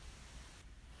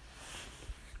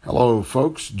Hello,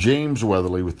 folks. James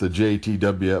Weatherly with the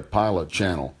JTW Pilot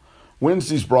Channel.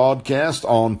 Wednesday's broadcast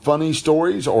on funny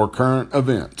stories or current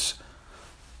events.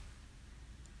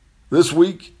 This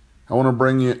week, I want to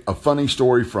bring you a funny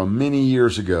story from many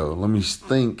years ago. Let me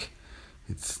think.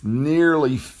 It's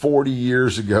nearly 40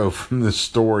 years ago from this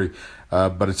story,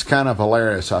 but it's kind of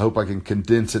hilarious. I hope I can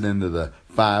condense it into the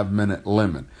 5-minute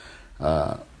limit.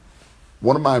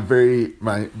 One of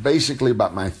basically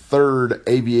about my third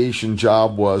aviation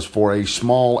job was for a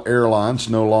small airline. It's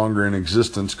no longer in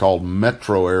existence, called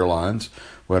Metro Airlines.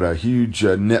 We had a huge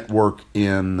network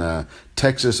in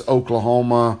Texas,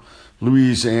 Oklahoma,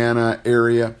 Louisiana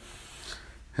area,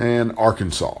 and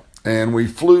Arkansas. And we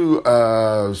flew,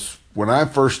 when I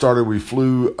first started, we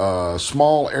flew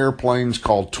small airplanes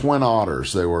called Twin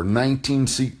Otters. They were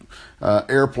 19-seat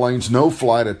airplanes, no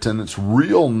flight attendants,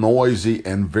 real noisy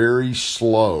and very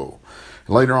slow.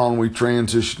 Later on, we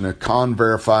transitioned to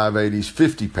Convair 580s,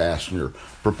 50-passenger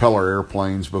propeller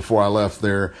airplanes before I left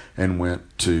there and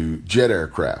went to jet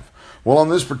aircraft. Well, on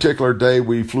this particular day,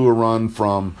 we flew a run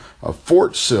from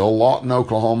Fort Sill, Lawton,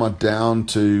 Oklahoma, down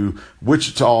to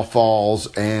Wichita Falls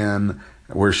and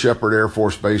where Sheppard Air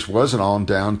Force Base was, and on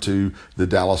down to the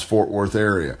Dallas-Fort Worth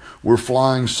area. We're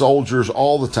flying soldiers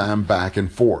all the time back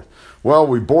and forth. Well,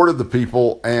 we boarded the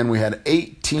people, and we had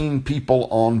 18 people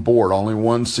on board, only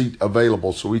one seat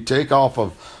available. So we take off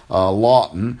of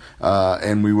Lawton,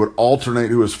 and we would alternate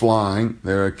who was flying.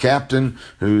 The captain,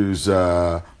 who's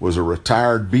was a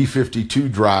retired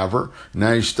B-52 driver.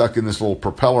 Now he's stuck in this little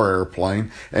propeller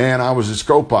airplane, and I was his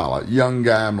co-pilot, young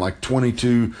guy. I'm like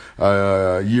 22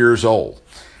 years old.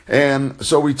 And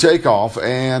so we take off,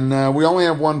 and we only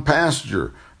have one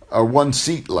passenger, or one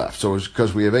seat left. So it's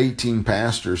because we have 18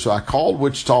 passengers. So I called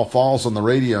Wichita Falls on the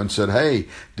radio and said, "Hey,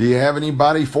 do you have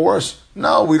anybody for us?"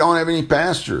 "No, we don't have any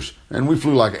passengers." And we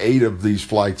flew like 8 of these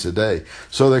flights a day.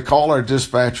 So they called our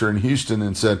dispatcher in Houston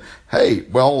and said, "Hey,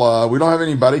 well, we don't have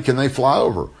anybody. Can they fly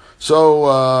over?"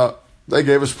 So they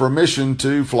gave us permission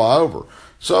to fly over.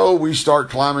 So we start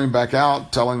climbing back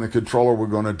out, telling the controller we're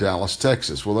going to Dallas,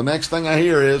 Texas. Well, the next thing I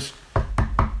hear is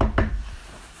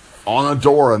on a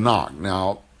door, a knock.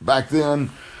 Now, back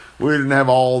then, we didn't have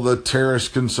all the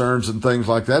terrorist concerns and things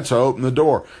like that, so I opened the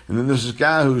door. And then there's this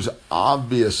guy who's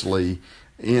obviously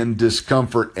in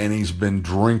discomfort, and he's been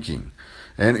drinking.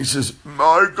 And he says,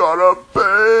 "I gotta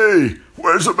pay.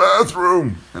 Where's the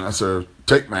bathroom?" And I said,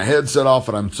 take my headset off,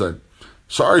 and I'm saying,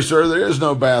 "Sorry, sir, there is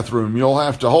no bathroom. You'll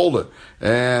have to hold it.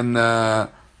 And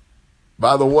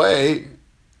by the way,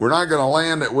 we're not going to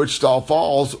land at Wichita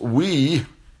Falls. We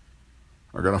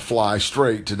are going to fly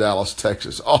straight to Dallas,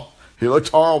 Texas." Oh, he looked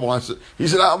horrible. He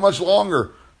said, "How much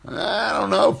longer?" "I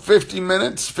don't know, 50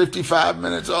 minutes, 55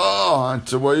 minutes. Oh, I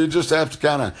said, "Well, you just have to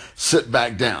kind of sit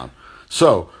back down."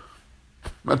 So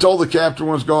I told the captain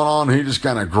what's going on. He just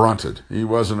kind of grunted. He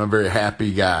wasn't a very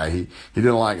happy guy. He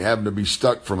didn't like having to be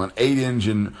stuck from an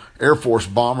 8-engine Air Force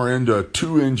bomber into a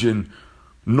 2-engine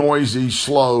noisy,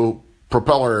 slow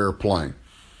propeller airplane.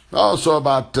 Oh, so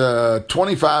about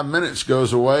 25 minutes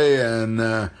goes away,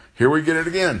 and here we get it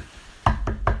again.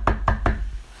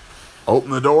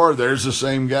 Open the door, there's the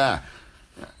same guy.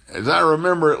 As I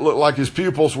remember, it looked like his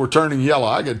pupils were turning yellow.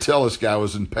 I could tell this guy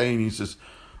was in pain. He says,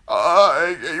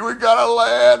 "We gotta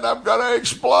land, I'm gonna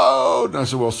explode." And I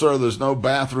said, "Well, sir, there's no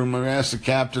bathroom." Let me ask the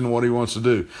captain what he wants to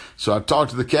do. So I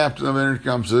talked to the captain of the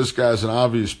intercom. So this guy's in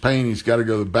obvious pain. He's got to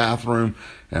go to the bathroom.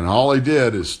 And all he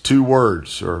did is 2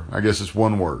 words, or I guess it's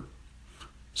 1 word: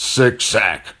 "Sick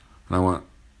sack." And I went,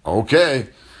 "Okay.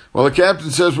 Well, the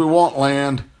captain says we won't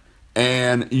land,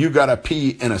 and you got to pee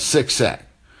in a sick sack."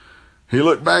 He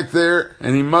looked back there,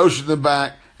 and he motioned the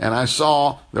back, and I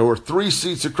saw there were 3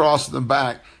 seats across the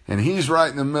back, and he's right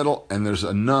in the middle, and there's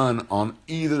a nun on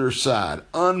either side.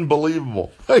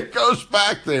 Unbelievable. It goes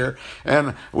back there,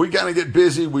 and we kind of get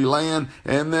busy. We land,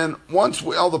 and then once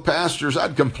all the passengers,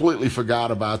 I'd completely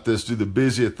forgot about this, do the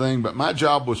busiest thing, but my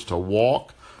job was to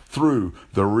walk through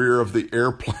the rear of the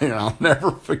airplane. I'll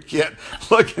never forget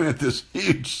looking at this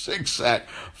huge sick sack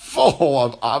full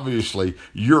of, obviously,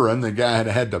 urine. The guy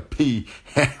had to pee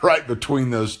right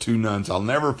between those 2 nuns. I'll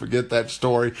never forget that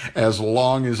story as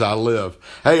long as I live.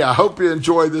 Hey, I hope you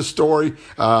enjoy this story.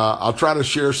 I'll try to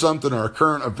share something or a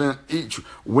current event each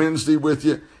Wednesday with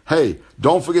you. Hey,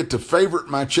 don't forget to favorite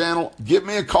my channel. Give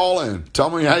me a call in. Tell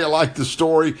me how you like the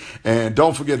story. And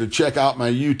don't forget to check out my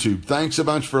YouTube. Thanks a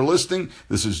bunch for listening.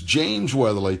 This is James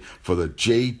Weatherly for the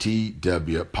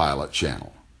JTW Pilot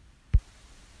Channel.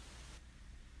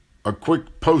 A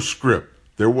quick postscript.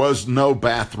 There was no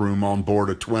bathroom on board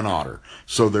a Twin Otter,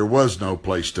 so there was no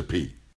place to pee.